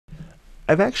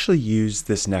I've actually used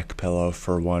this neck pillow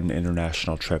for one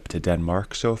international trip to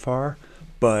Denmark so far,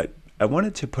 but I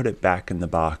wanted to put it back in the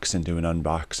box and do an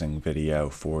unboxing video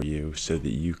for you so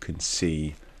that you can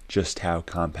see just how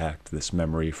compact this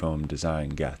memory foam design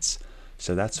gets.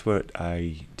 So that's what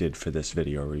I did for this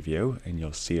video review, and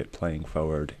you'll see it playing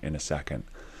forward in a second.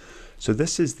 So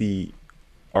this is the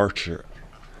Archeer.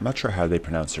 I'm not sure how they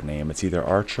pronounce their name. It's either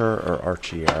Archeer or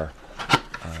Archeer.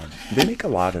 They make a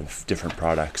lot of different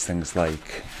products, things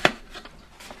like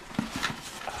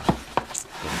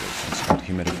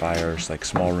humidifiers, like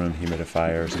small room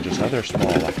humidifiers, and just other small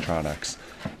electronics.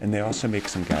 And they also make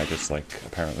some gadgets like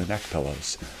apparently neck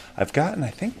pillows. I've gotten, I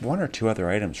think, one or two other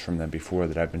items from them before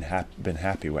that I've been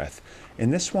happy with.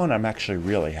 And this one I'm actually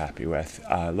really happy with,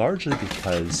 largely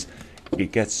because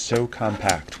it gets so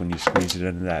compact when you squeeze it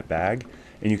into that bag.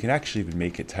 And you can actually even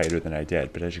make it tighter than I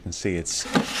did. But as you can see, it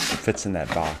fits in that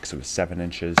box. It was 7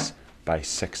 inches by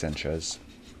 6 inches.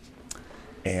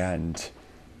 And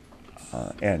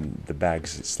the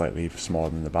bag's slightly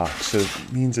smaller than the box. So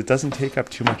it means it doesn't take up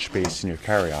too much space in your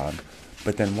carry-on.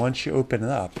 But then once you open it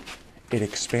up, it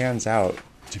expands out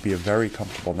to be a very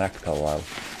comfortable neck pillow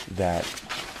that,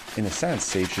 in a sense,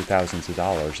 saves you thousands of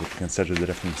dollars if you consider the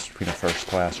difference between a first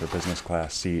class or business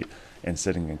class seat and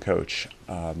sitting in coach.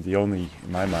 In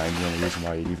my mind, the only reason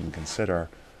why you'd even consider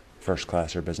first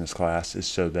class or business class is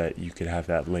so that you could have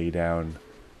that lay down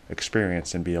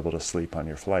experience and be able to sleep on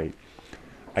your flight.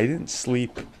 I didn't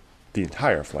sleep the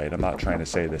entire flight. I'm not trying to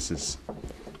say this is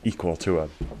equal to a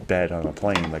bed on a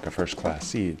plane like a first class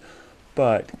seat,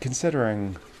 but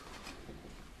considering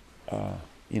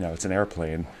it's an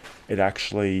airplane, it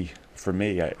actually, for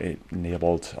me, it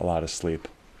enabled a lot of sleep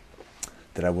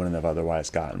that I wouldn't have otherwise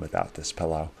gotten without this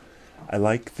pillow. I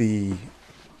like the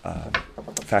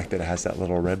fact that it has that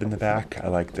little rib in the back. I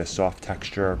like the soft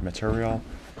texture material,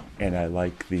 and I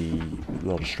like the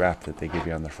little strap that they give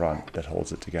you on the front that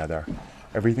holds it together.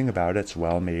 Everything about it's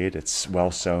well made, it's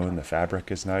well sewn, the fabric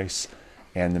is nice,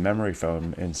 and the memory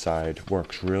foam inside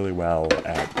works really well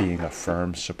at being a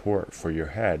firm support for your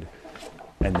head,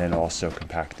 and then also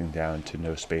compacting down to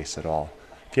no space at all.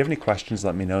 If you have any questions,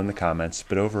 let me know in the comments,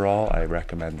 but overall, I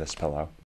recommend this pillow.